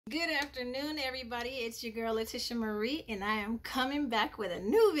Good afternoon, everybody. It's your girl Laticiamarie, and I am coming back with a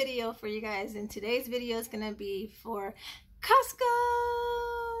new video for you guys. And today's video is going to be for Costco.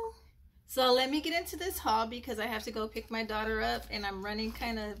 So let me get into this haul because I have to go pick my daughter up and I'm running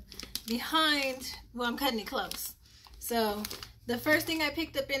kind of behind. Well, I'm cutting it close. So the first thing I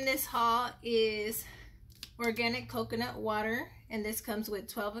picked up in this haul is organic coconut water, and this comes with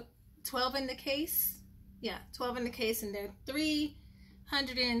 12 in the case. Yeah, 12 in the case, and there are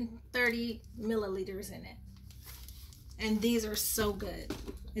 330 milliliters in it. And these are so good.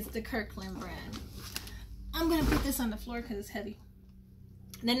 It's the Kirkland brand. I'm gonna put this on the floor because it's heavy.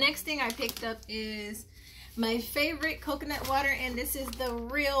 The next thing I picked up is my favorite coconut water, and this is the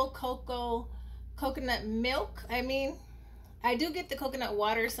real coconut milk. I mean, I do get the coconut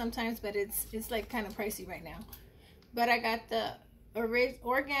water sometimes, but it's like kind of pricey right now. But I got the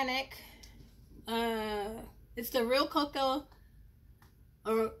organic, it's the real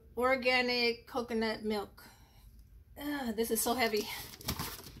organic coconut milk. This is so heavy,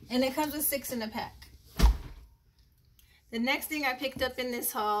 and it comes with 6 in a pack. The next thing I picked up in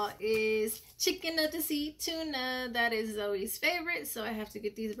this haul is chicken of the sea tuna. That is Zoe's favorite, so I have to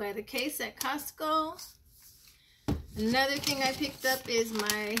get these by the case at Costco. Another thing I picked up is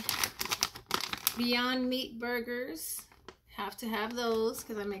my Beyond Meat burgers. Have to have those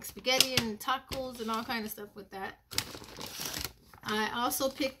because I make spaghetti and tacos and all kind of stuff with that. I also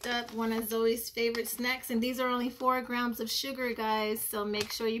picked up one of Zoe's favorite snacks, and these are only 4 grams of sugar, guys, so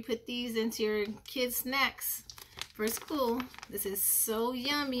make sure you put these into your kids' snacks for school. This is so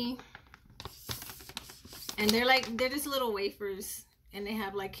yummy. And they're just little wafers, and they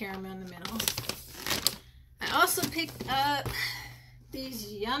have like caramel in the middle. I also picked up these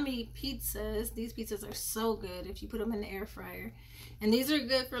yummy pizzas. These pizzas are so good if you put them in the air fryer. And these are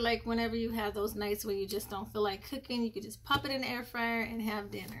good for like whenever you have those nights where you just don't feel like cooking. You could just pop it in the air fryer and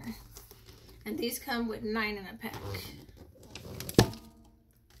have dinner. And these come with 9 in a pack.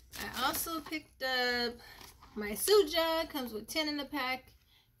 I also picked up my Suja. Comes with 10 in a pack.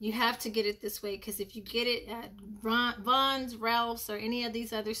 You have to get it this way because if you get it at Vons, Ralph's, or any of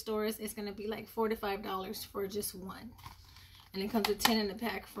these other stores, it's going to be like $4 to $5 for just one. And it comes with 10 in the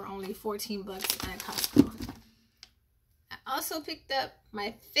pack for only 14 bucks at Costco. I also picked up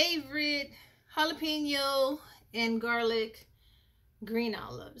my favorite jalapeno and garlic green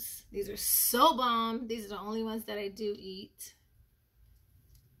olives. These are so bomb. These are the only ones that I do eat.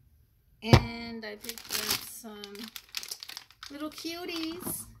 And I picked up some little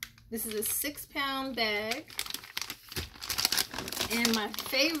cuties. This is a 6-pound bag. And my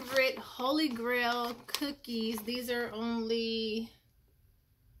favorite Holy Grail cookies. These are only,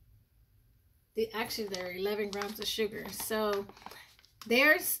 they're 11 grams of sugar. So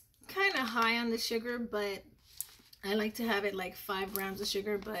they're kind of high on the sugar, but I like to have it like 5 grams of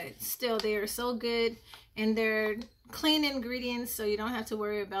sugar. But still, they are so good. And they're clean ingredients, so you don't have to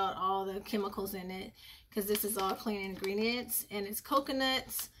worry about all the chemicals in it. Because this is all clean ingredients. And it's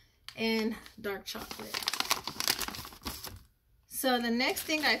coconuts and dark chocolate. So the next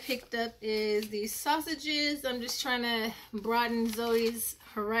thing I picked up is these sausages. I'm just trying to broaden Zoe's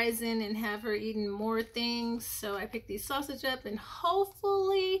horizon and have her eating more things. So I picked these sausages up, and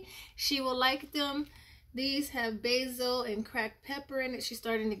hopefully she will like them. These have basil and cracked pepper in it. She's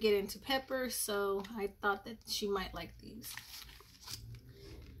starting to get into pepper, so I thought that she might like these.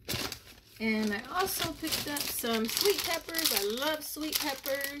 And I also picked up some sweet peppers. I love sweet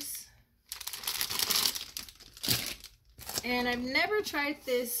peppers. And I've never tried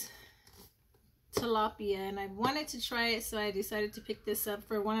this tilapia, and I wanted to try it, so I decided to pick this up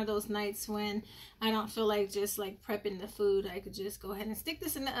for one of those nights when I don't feel like just like prepping the food. I could just go ahead and stick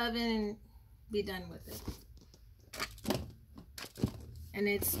this in the oven and be done with it. And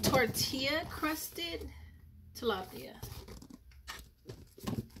it's tortilla crusted tilapia.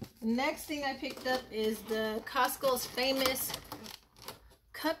 Next thing I picked up is the Costco's famous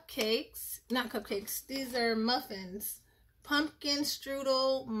cupcakes. Not cupcakes, these are muffins. Pumpkin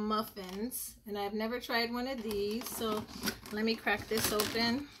strudel muffins, and I've never tried one of these, so let me crack this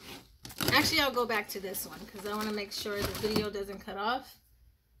open. Actually, I'll go back to this one because I want to make sure the video doesn't cut off.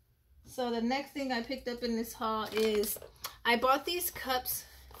 So the next thing I picked up in this haul is I bought these cups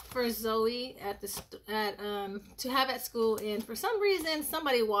for Zoe to have at school, and for some reason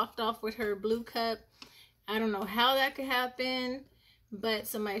somebody walked off with her blue cup. I don't know how that could happen. But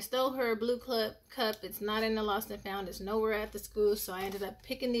somebody stole her blue cup. It's not in the lost and found. It's nowhere at the school. So I ended up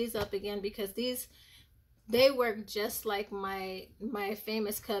picking these up again because they work just like my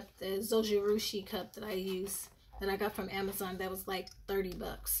famous cup, the Zojirushi cup that I use, that I got from Amazon. That was like 30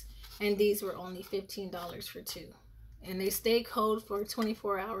 bucks. And these were only $15 for 2. and they stay cold for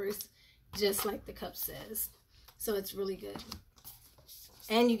 24 hours, just like the cup says. So it's really good.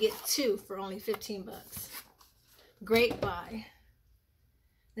 And you get 2 for only 15 bucks. Great buy.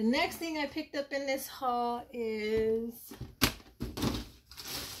 The next thing I picked up in this haul is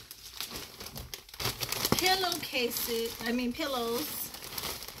pillows,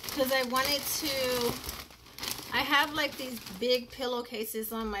 because I wanted to, I have like these big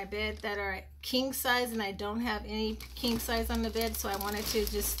pillowcases on my bed that are king size, and I don't have any king size on the bed, so I wanted to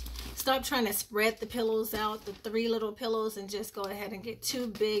just stop trying to spread the pillows out, the 3 little pillows, and just go ahead and get 2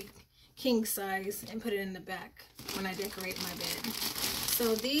 big king size and put it in the back when I decorate my bed.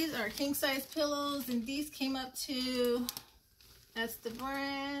 So these are king size pillows, and these came up to, that's the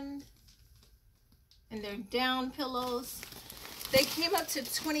brand, and they're down pillows. They came up to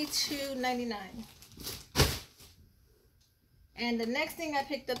 $22.99. And the next thing I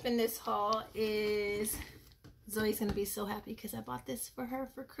picked up in this haul is, Zoe's gonna be so happy because I bought this for her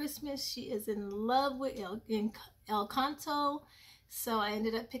for Christmas. She is in love with El Canto, so I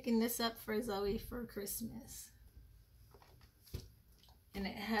ended up picking this up for Zoe for Christmas. And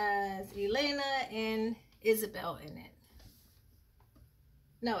it has Elena and Isabel in it.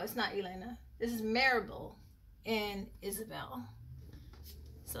 No, it's not Elena. This is Maribel and Isabel.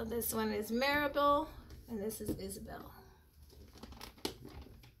 So this one is Maribel and this is Isabel.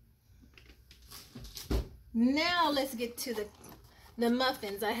 Now let's get to the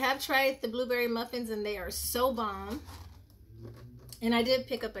muffins. I have tried the blueberry muffins and they are so bomb. And I did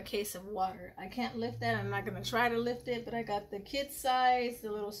pick up a case of water. I can't lift that. I'm not going to try to lift it, but I got the kid size,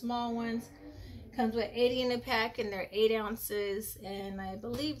 the little small ones. Comes with 80 in a pack, and they're 8 ounces. And I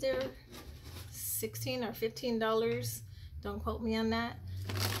believe they're $16 or $15. Don't quote me on that.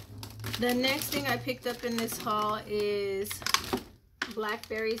 The next thing I picked up in this haul is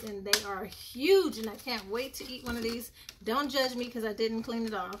blackberries, and they are huge, and I can't wait to eat one of these. Don't judge me because I didn't clean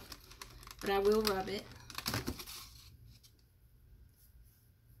it off, but I will rub it.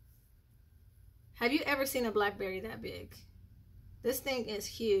 Have you ever seen a blackberry that big? This thing is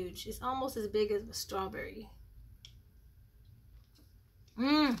huge. It's almost as big as a strawberry.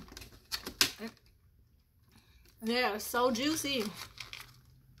 They are so juicy.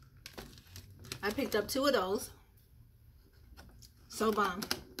 I picked up 2 of those. So bomb.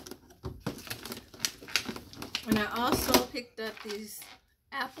 And I also picked up these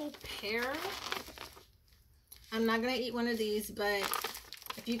apple pear. I'm not going to eat one of these, but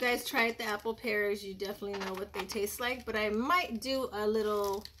if you guys tried the apple pears, you definitely know what they taste like. But I might do a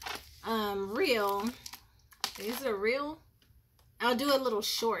little reel. Is it a reel? I'll do a little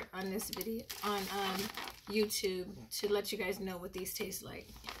short on this video on YouTube to let you guys know what these taste like.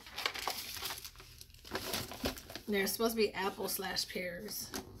 They're supposed to be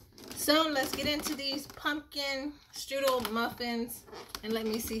apple/pears. So let's get into these pumpkin strudel muffins and let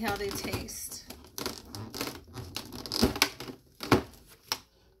me see how they taste.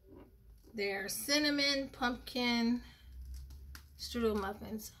 They're cinnamon pumpkin strudel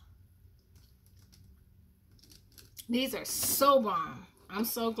muffins. These are so bomb. I'm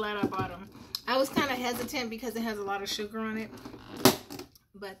so glad I bought them. I was kind of hesitant because it has a lot of sugar on it,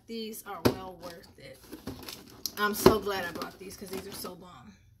 but these are well worth it. I'm so glad I bought these because these are so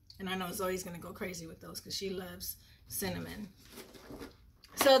bomb. And I know Zoe's going to go crazy with those because she loves cinnamon.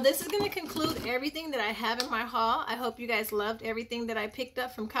 So this is going to conclude everything that I have in my haul. I hope you guys loved everything that I picked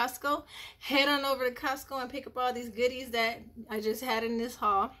up from Costco. Head on over to Costco and pick up all these goodies that I just had in this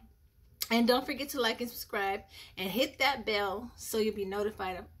haul. And don't forget to like and subscribe and hit that bell so you'll be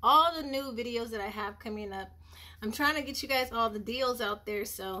notified of all the new videos that I have coming up. I'm trying to get you guys all the deals out there,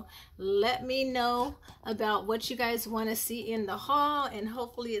 so let me know about what you guys want to see in the haul, and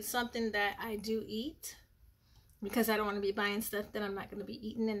hopefully it's something that I do eat, because I don't want to be buying stuff that I'm not going to be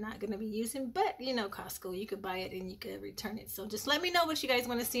eating and not going to be using. But you know, Costco, you could buy it and you could return it. So just let me know what you guys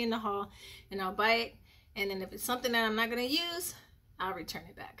want to see in the haul and I'll buy it. And then if it's something that I'm not going to use, I'll return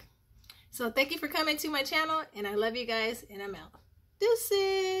it back. So thank you for coming to my channel, and I love you guys, and I'm out.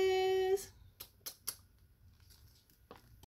 Deuces.